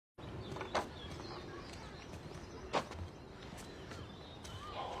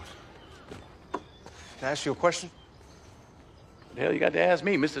Can I ask you a question? What the hell you got to ask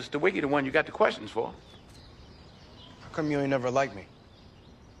me? Mr. Stawicki, the one you got the questions for. How come you ain't never liked me?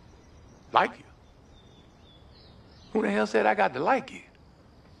 Like you? Who the hell said I got to like you?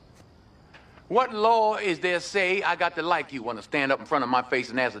 What law is there say I got to like you? Want to stand up in front of my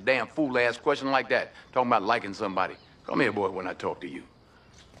face and ask a damn fool-ass question like that? Talking about liking somebody. Come here, boy, when I talk to you.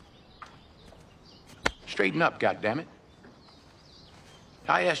 Straighten up, goddammit.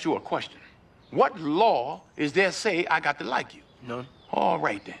 I asked you a question. What law is there say I got to like you? None. All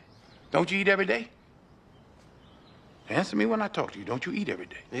right, then. Don't you eat every day? Answer me when I talk to you. Don't you eat every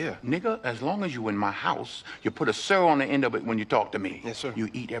day? Yeah. Nigga, as long as you in my house, you put a sir on the end of it when you talk to me. Yes, sir. You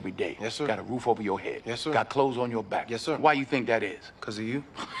eat every day. Yes, sir. Got a roof over your head. Yes, sir. Got clothes on your back. Yes, sir. Why you think that is? Because of you?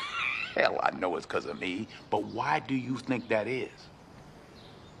 Hell, I know it's because of me. But why do you think that is?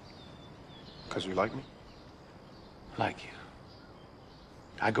 Because you like me? Like you.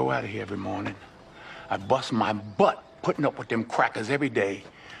 I go out of here every morning. I bust my butt putting up with them crackers every day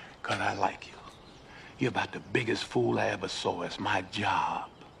because I like you. You're about the biggest fool I ever saw. It's my job.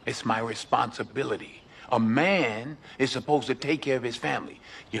 It's my responsibility. A man is supposed to take care of his family.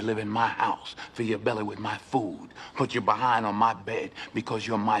 You live in my house, fill your belly with my food, put your behind on my bed because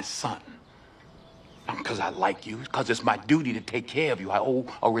you're my son. Not because I like you, because it's my duty to take care of you. I owe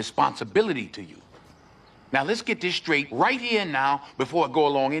a responsibility to you. Now, let's get this straight right here and now before I go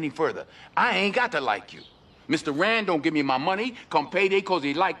along any further. I ain't got to like you. Mr. Rand don't give me my money come payday because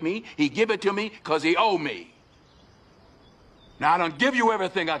he like me. He give it to me because he owe me. Now, I don't give you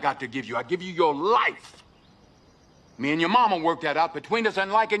everything I got to give you. I give you your life. Me and your mama worked that out between us,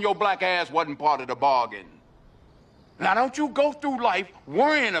 and liking your black ass wasn't part of the bargain. Now, don't you go through life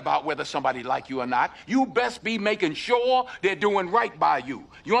worrying about whether somebody like you or not. You best be making sure they're doing right by you.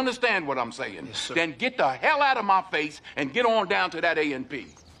 You understand what I'm saying? Yes, sir. Then get the hell out of my face and get on down to that A&P.